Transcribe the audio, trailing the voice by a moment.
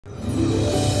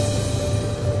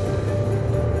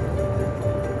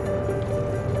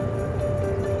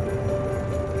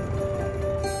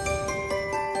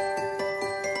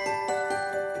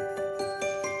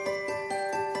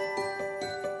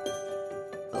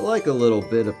like a little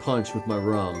bit of punch with my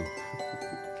rum.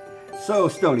 So,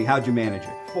 Stoney, how'd you manage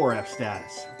it? 4F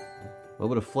status. What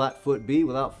would a flat foot be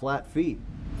without flat feet?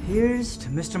 Here's to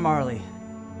Mr. Marley.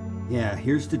 Yeah,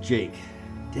 here's to Jake.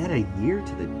 Dead a year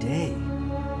to the day.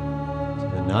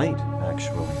 To the night,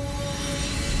 actually.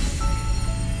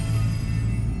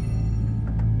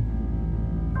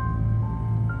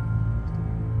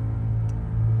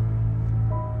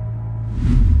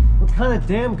 What kind of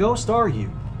damn ghost are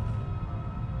you?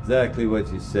 Exactly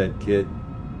what you said, kid.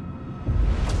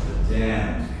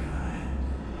 Damn.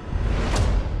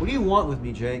 What do you want with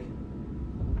me, Jake?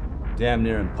 Damn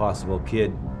near impossible,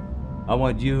 kid. I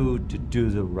want you to do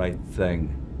the right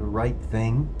thing. The right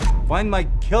thing? Find my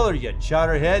killer, you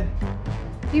chowderhead!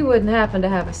 You wouldn't happen to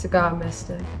have a cigar,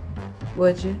 mister,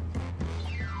 would you?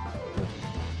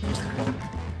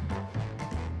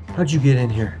 How'd you get in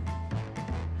here?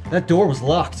 That door was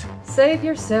locked. Save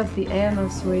yourself the ammo,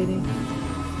 sweetie.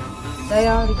 They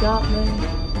already got me.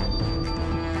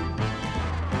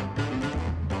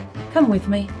 Come with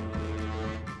me.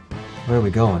 Where are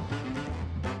we going?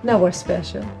 Nowhere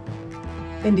special.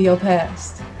 Into your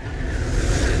past.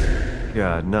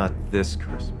 God, not this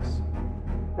Christmas.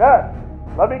 Yes,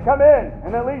 let me come in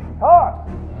and at least talk.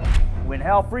 When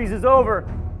hell freezes over,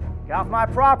 get off my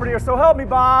property or so help me,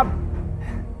 Bob.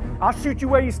 I'll shoot you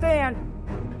where you stand.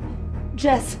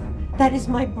 Jess, that is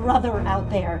my brother out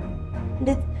there.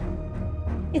 And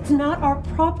it's not our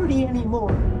property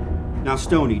anymore. Now,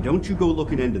 Stoney, don't you go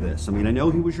looking into this. I mean, I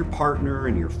know he was your partner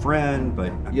and your friend,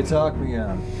 but... You talk me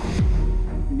out.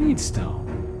 You need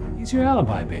Stone. He's your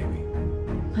alibi, baby.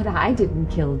 But I didn't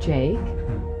kill Jake.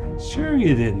 Sure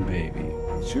you didn't, baby.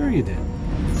 Sure you didn't.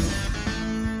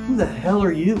 Who the hell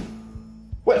are you?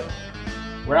 Well,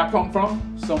 where I come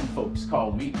from, some folks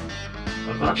call me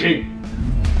the king.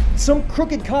 Some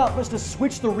crooked cop must have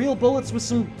switched the real bullets with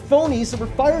some phonies that were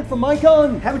fired from my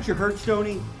gun. Haven't you heard,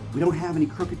 Stoney? We don't have any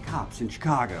crooked cops in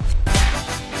Chicago.